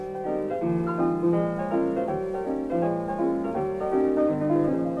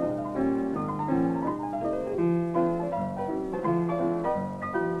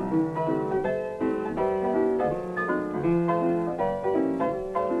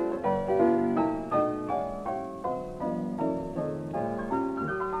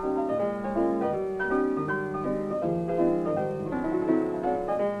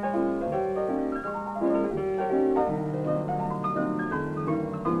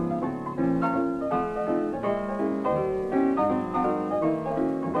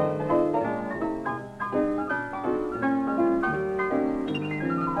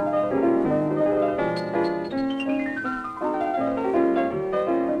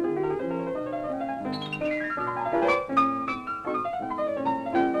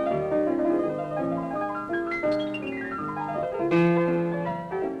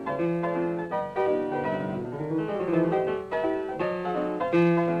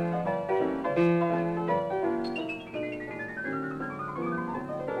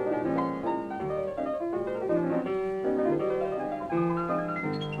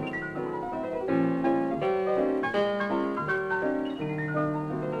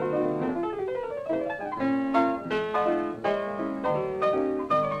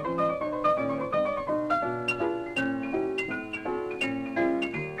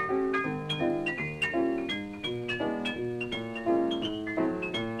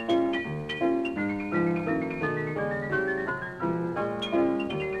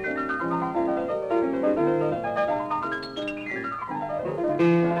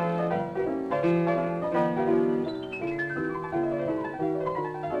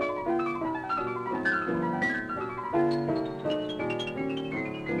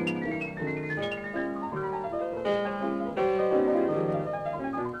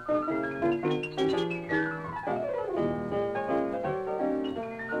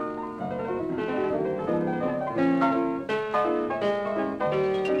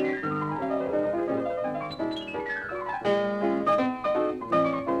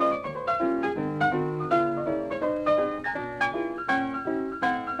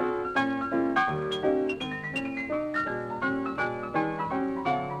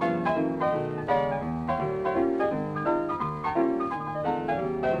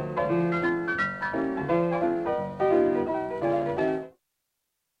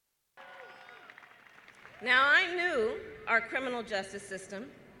Now, I knew our criminal justice system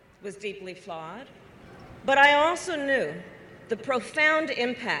was deeply flawed, but I also knew the profound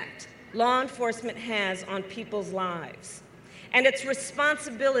impact law enforcement has on people's lives and its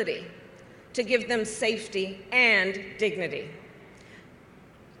responsibility to give them safety and dignity.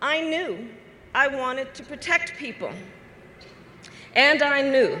 I knew I wanted to protect people, and I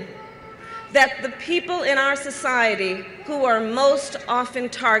knew that the people in our society who are most often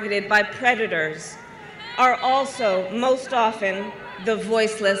targeted by predators are also most often the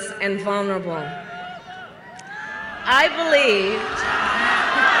voiceless and vulnerable. I believed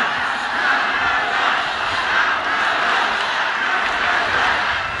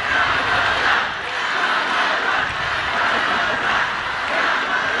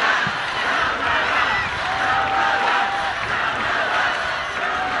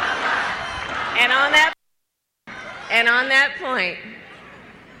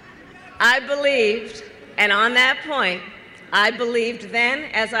And on that point, I believed then,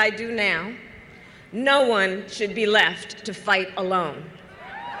 as I do now, no one should be left to fight alone.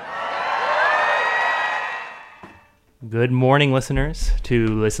 Good morning, listeners to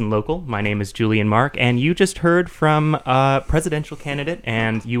Listen Local. My name is Julian Mark, and you just heard from presidential candidate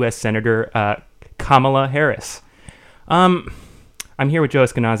and U.S. Senator Kamala Harris. I'm here with Joe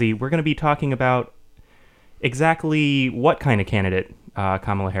Eskenazi. We're going to be talking about exactly what kind of candidate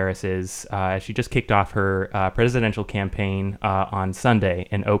Kamala Harris is. She just kicked off her presidential campaign on Sunday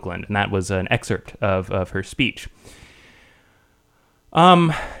in Oakland, and that was an excerpt of her speech.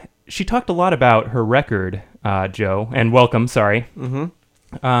 She talked a lot about her record, Joe, and welcome, sorry.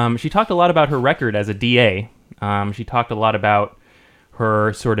 Mm-hmm. She talked a lot about her record as a DA. She talked a lot about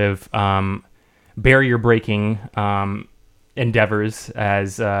her sort of barrier-breaking endeavors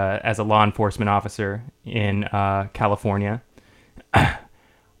as a law enforcement officer in California.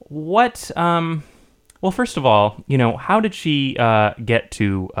 Well, first of all, how did she get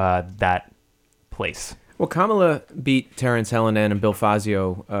to that place? Well, Kamala beat Terrence Hallinan and Bill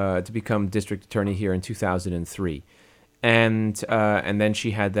Fazio to become district attorney here in 2003. And then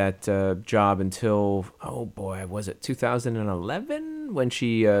she had that job until, was it 2011 when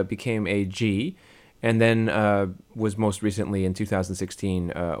she became AG? And then was most recently in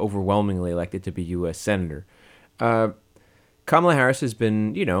 2016 overwhelmingly elected to be U.S. Senator. Kamala Harris has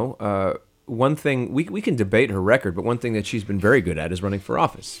been, one thing, we can debate her record, but one thing that she's been very good at is running for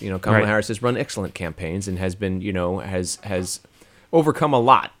office. Kamala Harris has run excellent campaigns and has been, has overcome a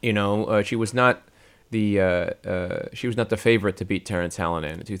lot. She was not the favorite to beat Terrence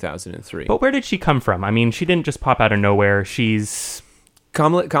Hallinan in 2003. But where did she come from? I mean, she didn't just pop out of nowhere.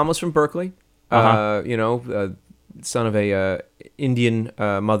 Kamala's from Berkeley. Son of a Indian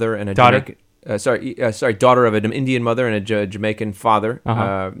mother and a daughter. Daughter of an Indian mother and a Jamaican father.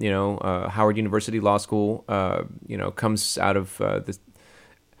 Howard University Law School. Comes out of the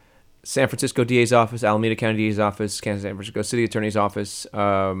San Francisco DA's office, Alameda County DA's office, San Francisco City Attorney's office,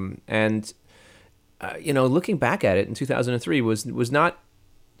 and looking back at it in 2003 was not.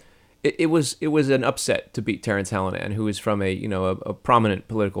 It was an upset to beat Terrence Hallinan, who is from a prominent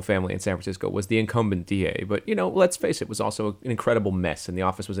political family in San Francisco, was the incumbent DA. But let's face it, was also an incredible mess, and the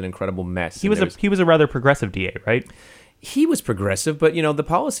office was an incredible mess. He was a rather progressive DA, right? He was progressive, but the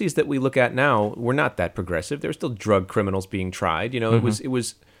policies that we look at now were not that progressive. There were still drug criminals being tried. Mm-hmm. It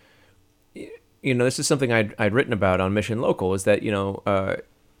was. This is something I'd written about on Mission Local. Is that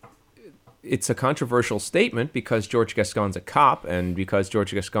it's a controversial statement because George Gascon's a cop, and because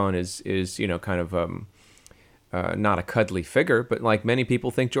George Gascon is kind of not a cuddly figure, but like many people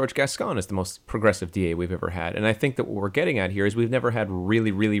think George Gascon is the most progressive DA we've ever had. And I think that what we're getting at here is we've never had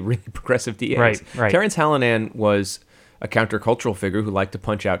really, really, really progressive DAs. Right. Terrence Hallinan was a countercultural figure who liked to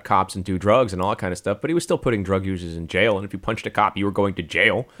punch out cops and do drugs and all that kind of stuff, but he was still putting drug users in jail, and if you punched a cop, you were going to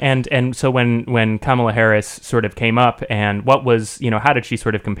jail. And so when Kamala Harris sort of came up, and what was, how did she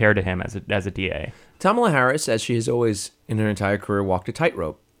sort of compare to him as a DA? Kamala Harris, as she has always in her entire career, walked a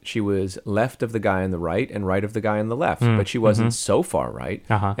tightrope. She was left of the guy on the right and right of the guy on the left, but she wasn't so far right.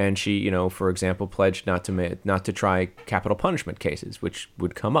 Uh-huh. And she, for example, pledged not to try capital punishment cases, which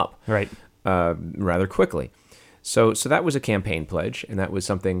would come up rather quickly. So that was a campaign pledge, and that was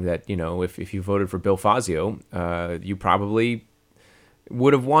something that, if you voted for Bill Fazio, you probably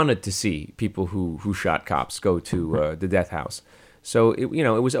would have wanted to see people who shot cops go to the death house. So it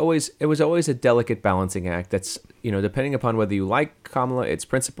was always a delicate balancing act. That's depending upon whether you like Kamala, it's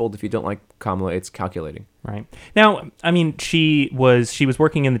principled. If you don't like Kamala, it's calculating. Right. Now, I mean, she was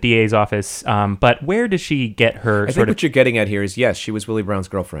working in the DA's office, but where does she get her I think what you're getting at here is, yes, she was Willie Brown's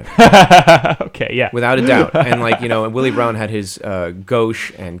girlfriend. Okay, yeah. Without a doubt. And and Willie Brown had his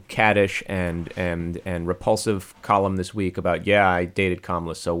gauche and caddish and repulsive column this week about, I dated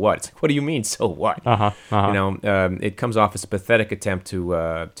Kamala, so what? It's like, what do you mean, so what? It comes off as a pathetic attempt to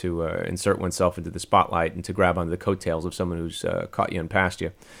insert oneself into the spotlight and to grab onto the coattails of someone who's caught you and passed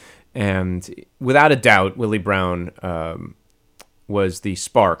you. And without a doubt, Willie Brown was the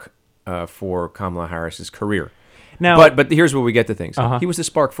spark for Kamala Harris's career. Now, but here's where we get to things. He was the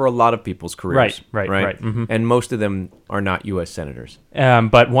spark for a lot of people's careers. Right. Mm-hmm. And most of them are not U.S. senators.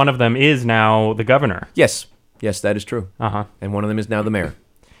 But one of them is now the governor. Yes, that is true. And one of them is now the mayor.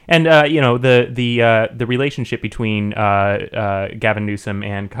 And the relationship between Gavin Newsom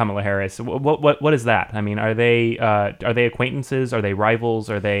and Kamala Harris, what is that? I mean, are they acquaintances? Are they rivals?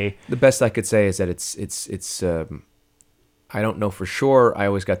 Are they? The best I could say is that it's I don't know for sure. I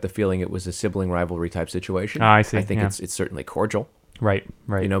always got the feeling it was a sibling rivalry type situation. I see. I think it's certainly cordial. Right.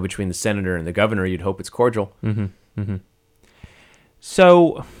 Between the senator and the governor, you'd hope it's cordial. Mm-hmm.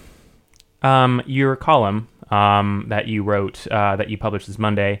 So, your column that you wrote, that you published this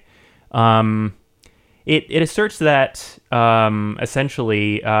Monday, it asserts that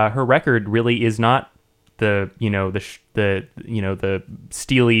essentially her record really is not the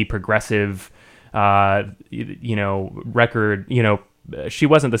steely progressive record. She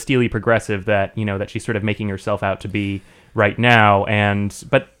wasn't the steely progressive that she's sort of making herself out to be right now,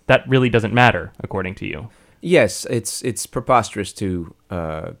 but that really doesn't matter according to you. Yes, it's preposterous to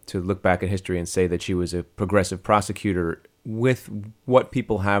look back at history and say that she was a progressive prosecutor with what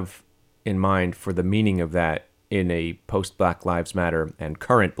people have in mind for the meaning of that in a post-Black Lives Matter and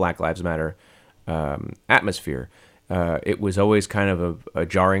current Black Lives Matter atmosphere. It was always kind of a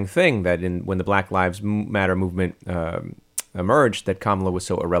jarring thing that when the Black Lives Matter movement emerged, that Kamala was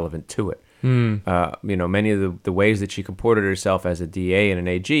so irrelevant to it. Many of the ways that she comported herself as a DA and an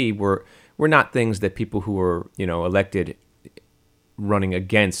AG were not things that people who were, elected running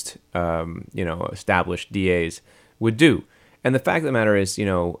against, established DAs would do. And the fact of the matter is,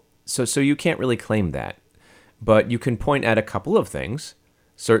 so you can't really claim that. But you can point at a couple of things,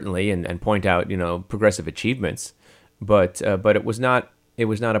 certainly, and point out, progressive achievements. But it was not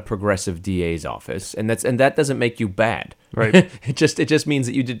a progressive DA's office, and that doesn't make you bad. Right. It just means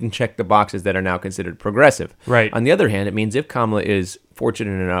that you didn't check the boxes that are now considered progressive. Right. On the other hand, it means if Kamala is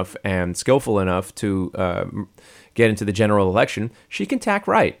fortunate enough and skillful enough to get into the general election, she can tack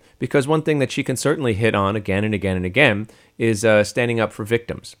right. Because one thing that she can certainly hit on again and again and again is standing up for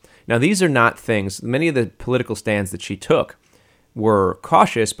victims. Now, these are not things. Many of the political stands that she took were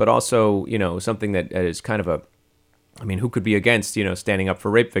cautious, but also something that is kind of who could be against, standing up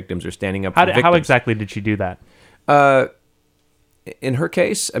for rape victims or standing up for victims? How exactly did she do that? In her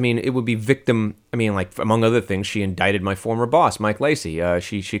case, it would be victim. Among other things, she indicted my former boss, Mike Lacey.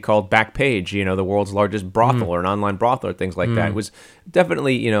 She called Backpage, the world's largest brothel or an online brothel or things like that. It was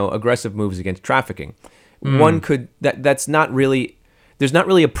definitely, aggressive moves against trafficking. One could, that's not really, there's not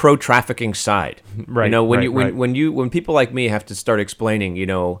really a pro-trafficking side. Right. When people like me have to start explaining,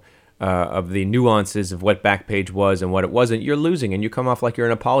 of the nuances of what Backpage was and what it wasn't, you're losing, and you come off like you're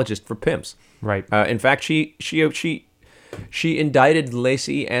an apologist for pimps. Right. In fact, she indicted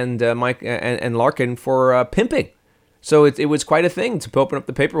Lacey and Mike and Larkin for pimping. So it was quite a thing to open up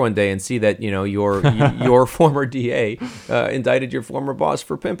the paper one day and see that your former DA indicted your former boss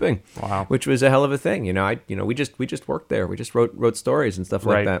for pimping. Wow. Which was a hell of a thing. We just worked there. We just wrote stories and stuff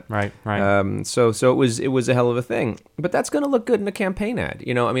like that. Right. So it was a hell of a thing. But that's going to look good in a campaign ad.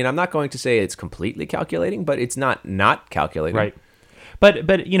 I'm not going to say it's completely calculating, but it's not calculating. Right.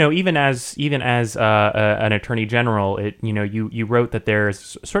 But even as an attorney general, you wrote that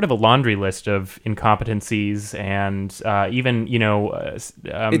there's sort of a laundry list of incompetencies and even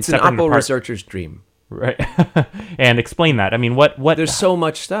it's an Apple researcher's dream, right? And explain that. What? There's so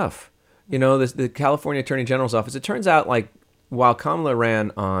much stuff. The California Attorney General's office. It turns out while Kamala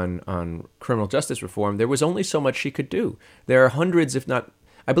ran on criminal justice reform, there was only so much she could do. There are hundreds, if not,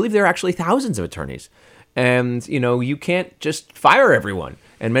 I believe there are actually thousands of attorneys. And, you can't just fire everyone.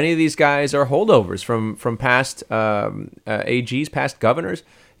 And many of these guys are holdovers from past AGs, past governors,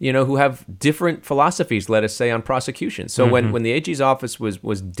 who have different philosophies, let us say, on prosecution. So when the AG's office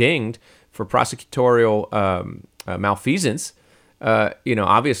was dinged for prosecutorial malfeasance,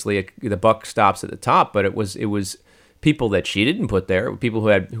 obviously the buck stops at the top, but it was people that she didn't put there, people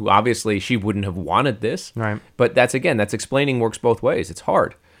who obviously she wouldn't have wanted this. Right. But that's explaining works both ways. It's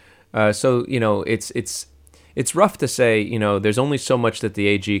hard. So it's rough to say, there's only so much that the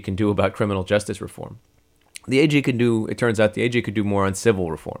AG can do about criminal justice reform. the AG could do. It turns out the AG could do more on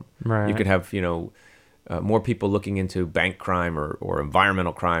civil reform. Right. You could have more people looking into bank crime or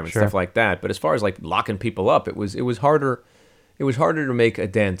environmental crime and Sure. stuff like that. But as far as like locking people up, it was harder. It was harder to make a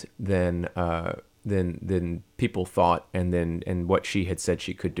dent than people thought, and what she had said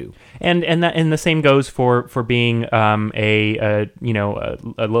she could do. And the same goes for being a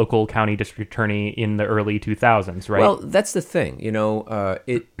local county district attorney in the early 2000s, right? Well, that's the thing.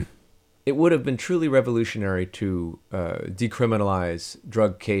 It would have been truly revolutionary to decriminalize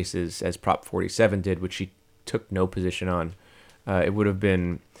drug cases, as Prop 47 did, which she took no position on. It would have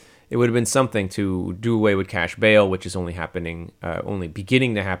been something to do away with cash bail, which is only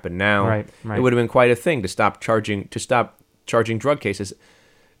beginning to happen now. Right. It would have been quite a thing to stop charging drug cases.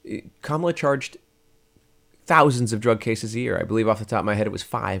 Kamala charged thousands of drug cases a year. I believe off the top of my head it was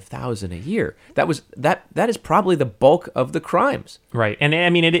 5,000 a year. That is probably the bulk of the crimes. Right. And I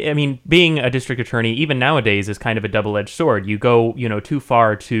mean being a district attorney even nowadays is kind of a double-edged sword. You go, too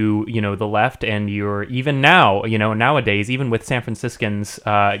far to, the left, and you're even now, nowadays, even with San Franciscans,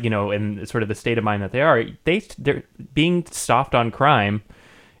 and sort of the state of mind that they are, they're being soft on crime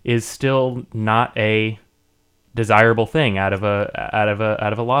is still not a desirable thing out of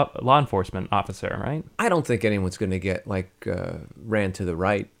a law enforcement officer, right? I don't think anyone's going to get ran to the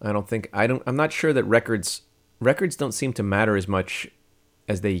right. I'm not sure that records don't seem to matter as much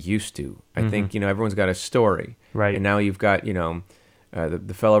as they used to. I think everyone's got a story, right? And now you've got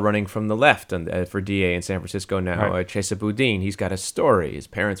the fellow running from the left for DA in San Francisco now, right. Chesa Boudin. He's got a story. His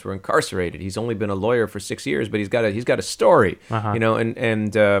parents were incarcerated. He's only been a lawyer for 6 years, but he's got a story,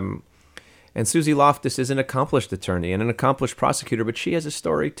 and Susie Loftus is an accomplished attorney and an accomplished prosecutor, but she has a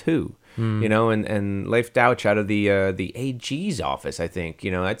story too, and Leif Douch out of the AG's office, I think,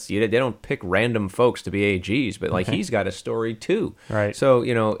 they don't pick random folks to be AGs, but he's got a story too. Right. So,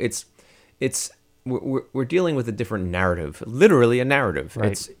 we're dealing with a different narrative, literally a narrative.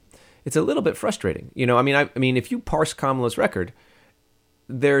 Right. It's a little bit frustrating. I mean, if you parse Kamala's record,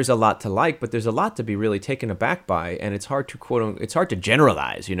 there's a lot to like, but there's a lot to be really taken aback by, and it's hard to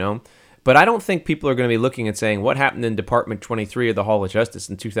generalize, But I don't think people are going to be looking and saying, what happened in Department 23 of the Hall of Justice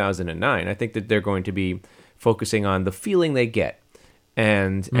in 2009? I think that they're going to be focusing on the feeling they get.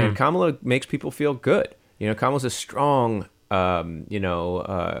 And Kamala makes people feel good. Kamala's a strong,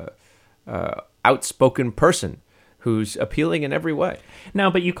 outspoken person who's appealing in every way.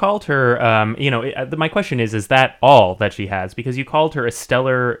 No, but you called her, my question is that all that she has? Because you called her a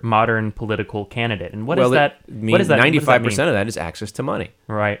stellar modern political candidate. And what does that mean? 95% of that is access to money.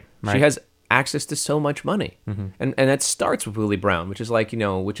 Right. She has access to so much money. And that starts with Willie Brown, which is like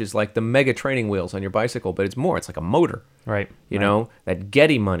the mega training wheels on your bicycle, but it's more. It's like a motor. Right. That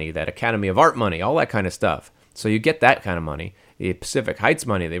Getty money, that Academy of Art money, all that kind of stuff. So you get that kind of money. The Pacific Heights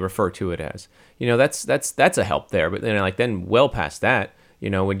money, they refer to it as. That's a help there. But then well past that,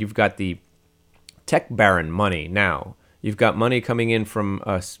 when you've got the tech baron money now, you've got money coming in from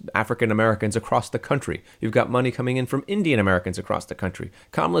African Americans across the country. You've got money coming in from Indian Americans across the country.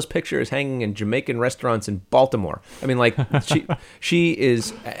 Kamala's picture is hanging in Jamaican restaurants in Baltimore. I mean, she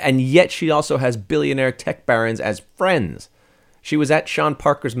is, and yet she also has billionaire tech barons as friends. She was at Sean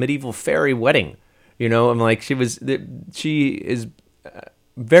Parker's medieval fairy wedding. She is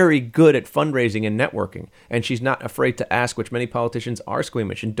very good at fundraising and networking, and she's not afraid to ask, which many politicians are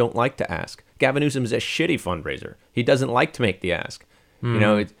squeamish and don't like to ask. Gavin Newsom is a shitty fundraiser. He doesn't like to make the ask.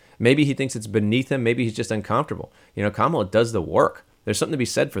 Maybe he thinks it's beneath him. Maybe he's just uncomfortable. Kamala does the work. There's something to be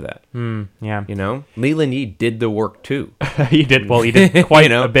said for that. Yeah. Leland Yee did the work too. He did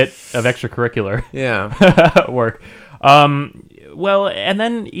quite a bit of extracurricular work. Well, and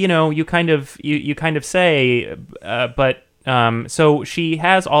then you kind of say, but so she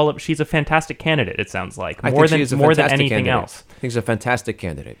has she's a fantastic candidate. It sounds like more than anything else. I think she's a fantastic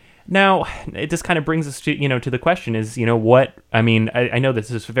candidate. Now, it just kind of brings us to to the question is what I mean. I know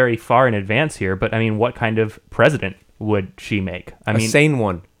this is very far in advance here, but I mean, what kind of president would she make? A sane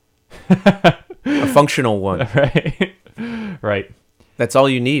one, a functional one, right? Right. That's all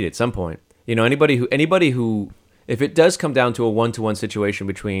you need at some point. Anybody who. If it does come down to a one-to-one situation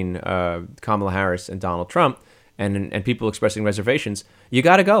between Kamala Harris and Donald Trump, and people expressing reservations, you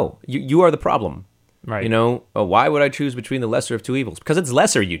got to go. You are the problem. Right. Why would I choose between the lesser of two evils? Because it's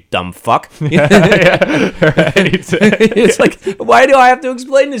lesser, you dumb fuck. Right. It's like, why do I have to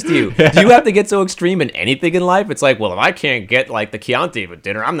explain this to you? Do you have to get so extreme in anything in life? It's like, well, if I can't get the Chianti at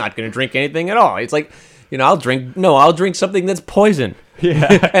dinner, I'm not going to drink anything at all. It's like, I'll drink something that's poison.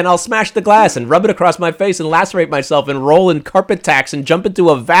 and I'll smash the glass and rub it across my face and lacerate myself and roll in carpet tacks and jump into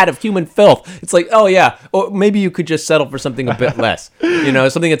a vat of human filth. It's like, oh yeah, or maybe you could just settle for something a bit less,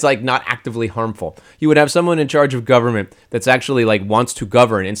 something that's like not actively harmful. You would have someone in charge of government that's actually like wants to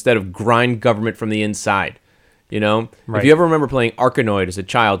govern instead of grind government from the inside. Right. If you ever remember playing Arkanoid as a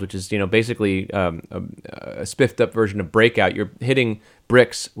child, which is, basically a spiffed up version of Breakout, you're hitting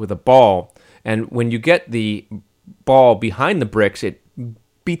bricks with a ball. And when you get the ball behind the bricks, it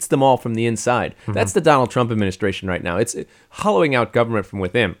beats them all from the inside. Mm-hmm. That's the Donald Trump administration right now. It's hollowing out government from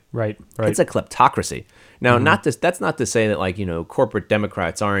within. Right. It's a kleptocracy. Now, that's not to say that corporate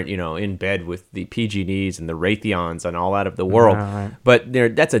Democrats aren't in bed with the PG&Es and the Raytheons and all that of the world, right. But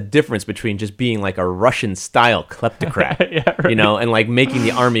that's a difference between just being like a Russian-style kleptocrat, yeah, right. And like making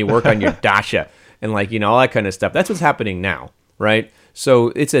the army work on your dacha and like all that kind of stuff. That's what's happening now, right? So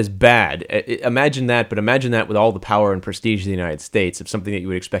it's as bad. Imagine that, but imagine that with all the power and prestige of the United States of something that you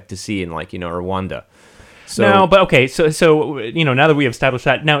would expect to see in Rwanda. So, no, but okay, so now that we have established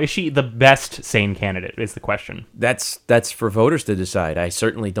that, now is she the best sane candidate is the question. That's for voters to decide. I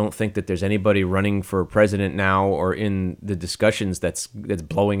certainly don't think that there's anybody running for president now or in the discussions that's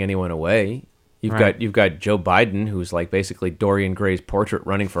blowing anyone away. You've got Joe Biden, who's like basically Dorian Gray's portrait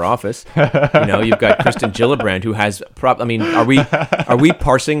running for office. You've got Kristen Gillibrand, who has are we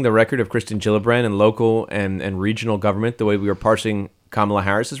parsing the record of Kristen Gillibrand in local and regional government the way we were parsing Kamala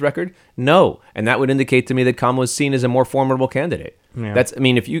Harris's record? No. And that would indicate to me that Kamala is seen as a more formidable candidate. Yeah.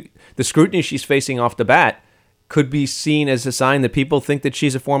 The scrutiny she's facing off the bat could be seen as a sign that people think that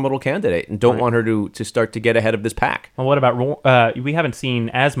she's a formidable candidate and don't want her to start to get ahead of this pack. Well, what about, we haven't seen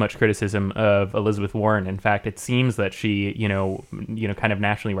as much criticism of Elizabeth Warren. In fact, it seems that she, kind of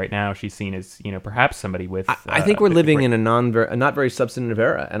nationally right now, she's seen as, perhaps somebody with... I think we're living in a not very substantive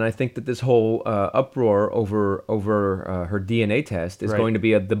era, and I think that this whole uproar over her DNA test is going to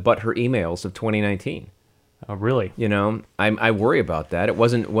be the but her emails of 2019. Oh, really? I worry about that. It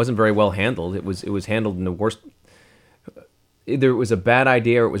wasn't very well handled. It was handled in the worst... Either it was a bad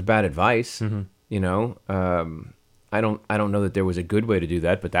idea or it was bad advice. Mm-hmm. I don't know that there was a good way to do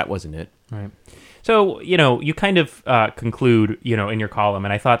that, but that wasn't it. Right. So, you kind of conclude, in your column,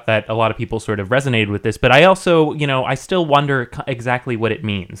 and I thought that a lot of people sort of resonated with this, but I also, I still wonder exactly what it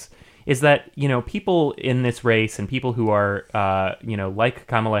means. Is that, people in this race and people who are, like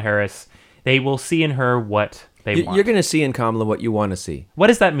Kamala Harris, they will see in her what they want. You're going to see in Kamala what you want to see. What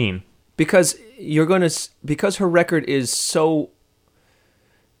does that mean? Because because her record is so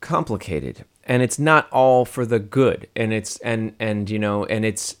complicated and it's not all for the good, and it's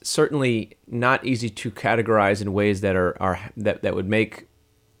certainly not easy to categorize in ways that that would make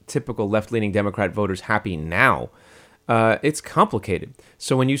typical left-leaning Democrat voters happy now. It's complicated.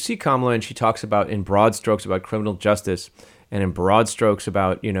 So when you see Kamala and she talks about in broad strokes about criminal justice and in broad strokes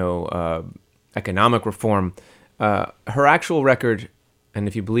about economic reform, her actual record. And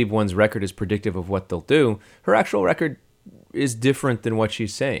if you believe one's record is predictive of what they'll do, her actual record is different than what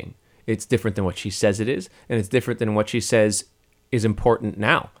she's saying. It's different than what she says it is, and it's different than what she says is important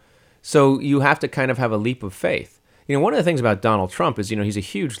now. So you have to kind of have a leap of faith. One of the things about Donald Trump is, he's a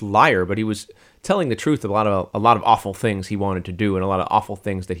huge liar, but he was telling the truth about a lot of awful things he wanted to do and a lot of awful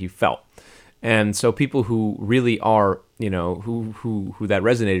things that he felt. And so people who really are, who that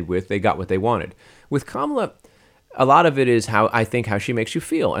resonated with, they got what they wanted. With Kamala, a lot of it is how she makes you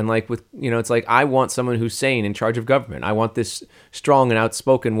feel. And like with, it's like, I want someone who's sane in charge of government. I want this strong and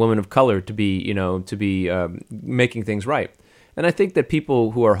outspoken woman of color to be making things right. And I think that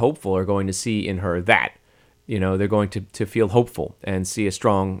people who are hopeful are going to see in her that, they're going to feel hopeful and see a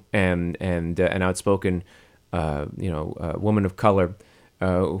strong and an outspoken, woman of color,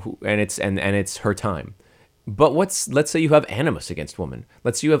 and it's her time. But let's say you have animus against women.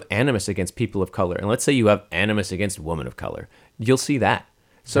 Let's say you have animus against people of color. And let's say you have animus against women of color. You'll see that.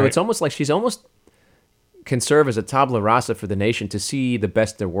 So It's almost like she's almost can serve as a tabula rasa for the nation to see the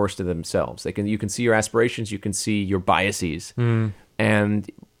best and worst of themselves. You can see your aspirations. You can see your biases. And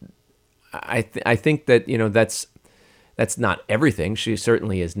I think that, that's not everything. She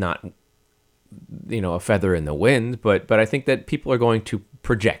certainly is not, a feather in the wind. But I think that people are going to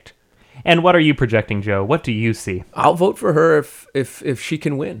project. And what are you projecting, Joe? What do you see? I'll vote for her if she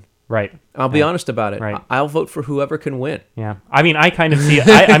can win. Right. I'll be honest about it. Right. I'll vote for whoever can win. Yeah. I kind of see.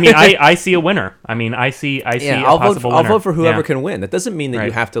 I see a winner. I see a possible winner. I'll vote for whoever can win. That doesn't mean that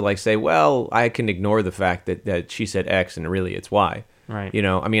you have to say, well, I can ignore the fact that she said X and really it's Y. Right.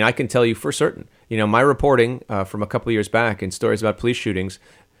 I can tell you for certain. My reporting from a couple of years back in stories about police shootings,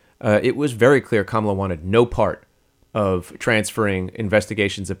 it was very clear Kamala wanted no part of transferring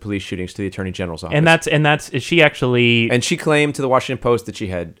investigations of police shootings to the Attorney General's office. And that's she actually, And she claimed to the Washington Post that she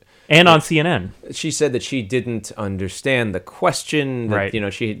had, and on CNN. she said that she didn't understand the question. That,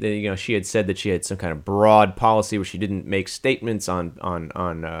 Right. She had said that she had some kind of broad policy where she didn't make statements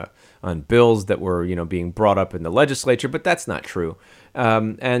on bills that were being brought up in the legislature, but that's not true.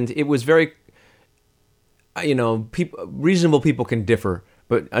 And it was very, reasonable people can differ.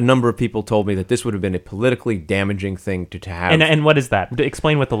 But a number of people told me that this would have been a politically damaging thing to have. And what is that?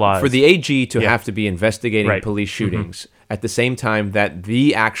 Explain what the law is. For the AG to have to be investigating Right. police shootings at the same time that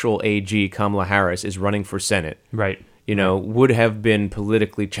the actual AG, Kamala Harris, is running for Senate, Right. would have been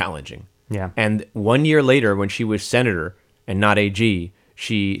politically challenging. Yeah. And 1 year later, when she was senator and not AG,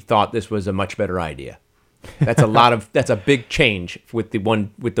 she thought this was a much better idea. That's a big change with the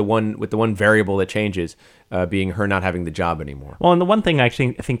one variable that changes, being her not having the job anymore. Well, and the one thing I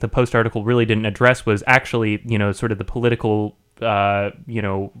think the Post article really didn't address was actually, sort of the political, she was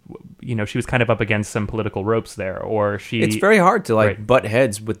kind of up against some political ropes there, or she. It's very hard to Right. butt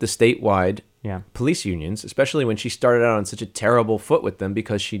heads with the statewide Yeah. police unions, especially when she started out on such a terrible foot with them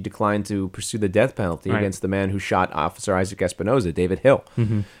because she declined to pursue the death penalty Right. against the man who shot Officer Isaac Espinoza, David Hill.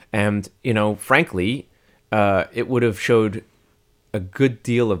 And, frankly, it would have showed a good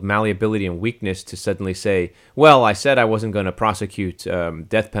deal of malleability and weakness to suddenly say, well, I said I wasn't going to prosecute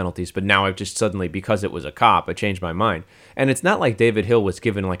death penalties, but now I've just suddenly, because it was a cop, I changed my mind. And it's not like David Hill was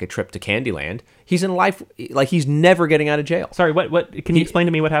given a trip to Candyland. He's in life, he's never getting out of jail. Sorry, what? Can you explain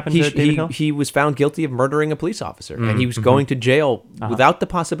to me what happened to David Hill? He was found guilty of murdering a police officer, and he was going to jail without the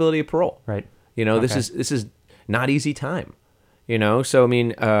possibility of parole. Right. This is not easy time. So I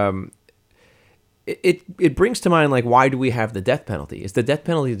mean, it brings to mind why do we have the death penalty? Is the death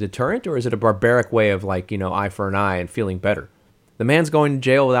penalty a deterrent, or is it a barbaric way of eye for an eye and feeling better? The man's going to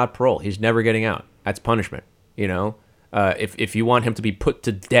jail without parole. He's never getting out. That's punishment. If you want him to be put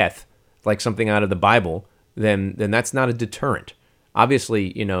to death, like something out of the Bible, then that's not a deterrent.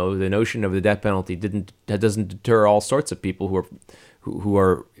 Obviously, the notion of the death penalty doesn't deter all sorts of people who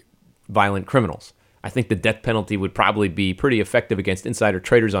are violent criminals. I think the death penalty would probably be pretty effective against insider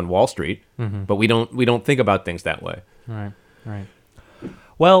traders on Wall Street, but we don't think about things that way. Right.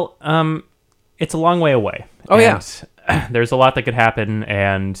 Well, it's a long way away. Oh, yeah. There's a lot that could happen,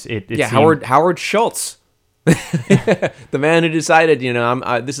 and it Howard Schultz, the man who decided,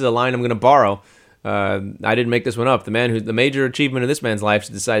 this is a line I'm going to borrow. I didn't make this one up. The major achievement of this man's life is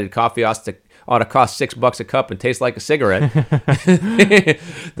decided coffee ought to cost $6 a cup and taste like a cigarette.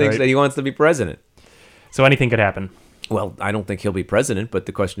 Thinks that he wants to be president. So anything could happen. Well, I don't think he'll be president, but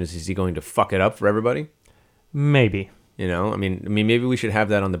the question is he going to fuck it up for everybody? Maybe. I mean, maybe we should have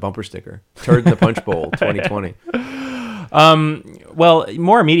that on the bumper sticker. Turd in the Punch Bowl 2020. Well,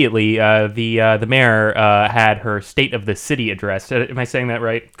 more immediately, the mayor had her State of the City address. Am I saying that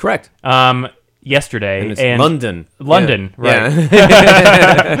right? Correct. Yesterday, And it's London. London, Yeah. right?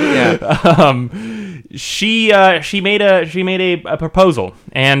 Yeah. She made a proposal,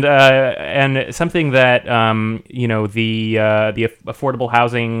 and something that the affordable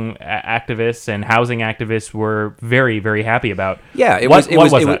housing activists and housing activists were very, very happy about. Yeah, it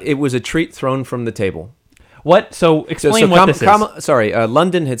was a treat thrown from the table. What? So explain what this is.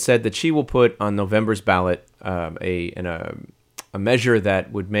 London had said that she will put on November's ballot a measure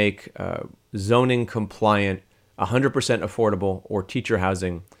that would make zoning compliant, 100% affordable or teacher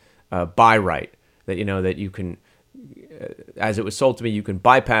housing by right. That you can, as it was sold to me, you can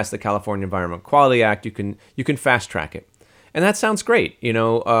bypass the California Environmental Quality Act. You can fast track it, and that sounds great.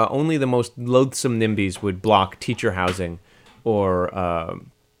 Only the most loathsome NIMBYs would block teacher housing or 100%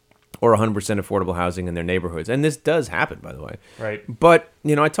 affordable housing in their neighborhoods, and this does happen, by the way. Right. But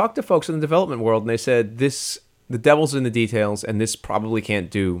I talked to folks in the development world, and they said the devil's in the details, and this probably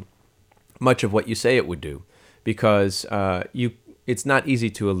can't do much of what you say it would do, because it's not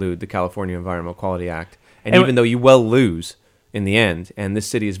easy to elude the California Environmental Quality Act. And even though you will lose in the end, and this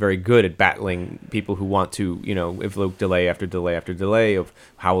city is very good at battling people who want to, evoke delay after delay after delay of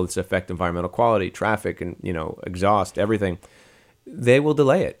how will this affect environmental quality, traffic, and, exhaust, everything, they will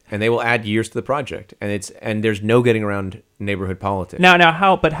delay it, and they will add years to the project. And there's no getting around neighborhood politics. Now,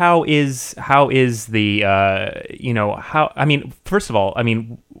 how is the, first of all,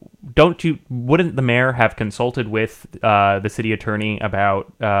 wouldn't the mayor have consulted with the city attorney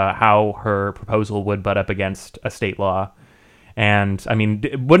about how her proposal would butt up against a state law? And I mean,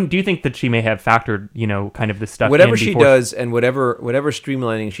 do you think that she may have factored, kind of this stuff Whatever in she before does and whatever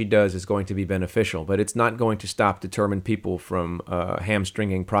streamlining she does is going to be beneficial, but it's not going to stop determined people from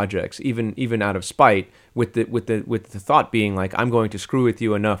hamstringing projects, even out of spite, with the thought being like, I'm going to screw with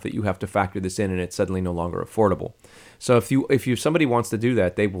you enough that you have to factor this in, and it's suddenly no longer affordable. So if somebody wants to do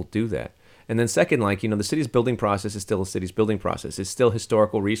that, they will do that. And then second, the city's building process is still a city's building process. It's still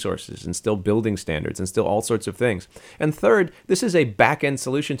historical resources and still building standards and still all sorts of things. And third, this is a back-end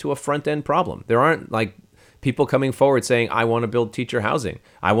solution to a front-end problem. There aren't people coming forward saying, I want to build teacher housing.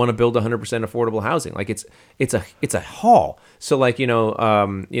 I want to build 100% affordable housing. It's a haul. So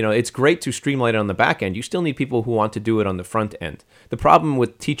it's great to streamline it on the back end. You still need people who want to do it on the front end. The problem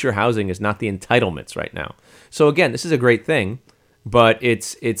with teacher housing is not the entitlements right now. So again, this is a great thing, but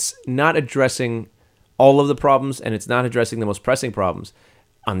it's not addressing all of the problems, and it's not addressing the most pressing problems.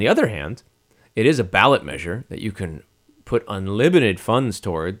 On the other hand, it is a ballot measure that you can put unlimited funds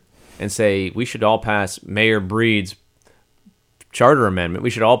toward and say, we should all pass Mayor Breed's charter amendment. We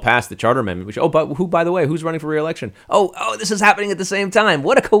should all pass the charter amendment. But by the way, who's running for re-election? Oh, this is happening at the same time.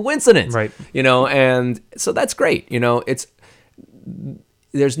 What a coincidence. Right. And so that's great.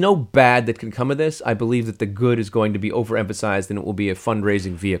 There's no bad that can come of this. I believe that the good is going to be overemphasized, and it will be a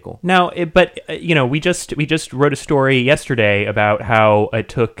fundraising vehicle. Now, we just wrote a story yesterday about how it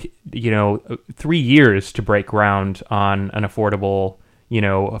took 3 years to break ground on an affordable,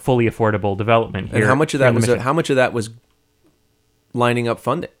 a fully affordable development here. And how much of that was lining up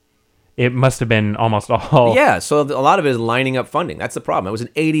funding? It must have been almost all. Yeah, so a lot of it is lining up funding. That's the problem. It was an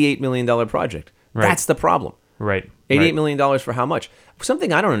 $88 million project. Right. That's the problem. Right. $88 million for how much?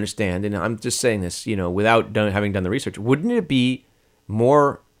 Something I don't understand, and I'm just saying this, without having done the research. Wouldn't it be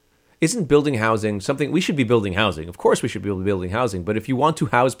more? Isn't building housing something we should be building housing? Of course, we should be building housing. But if you want to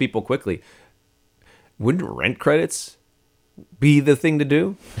house people quickly, wouldn't rent credits be the thing to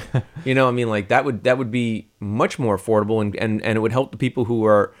do? That would be much more affordable, and it would help the people who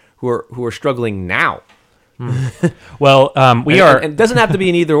are struggling now. Well, and it doesn't have to be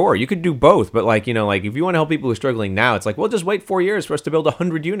an either or. You could do both, but if you want to help people who are struggling now, it's just wait 4 years for us to build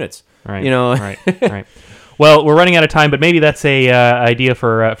 100 units. Right. Right. Well, we're running out of time, but maybe that's a idea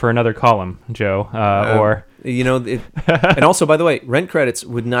for another column, Joe. And also, by the way, rent credits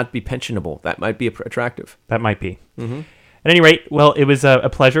would not be pensionable. That might be attractive. That might be. Mm-hmm. At any rate, well, it was a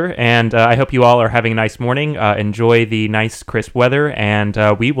pleasure, and I hope you all are having a nice morning. Enjoy the nice, crisp weather, and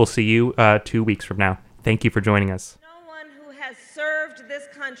we will see you 2 weeks from now. Thank you for joining us. No one who has served this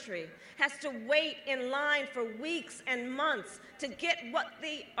country has to wait in line for weeks and months to get what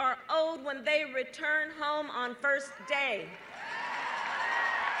they are owed when they return home on first day.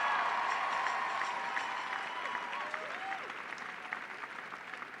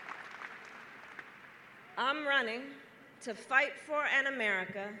 I'm running to fight for an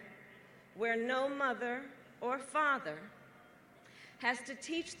America where no mother or father has to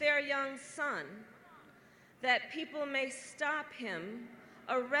teach their young son that people may stop him,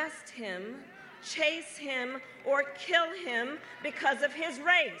 arrest him, chase him, or kill him because of his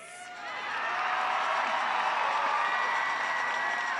race.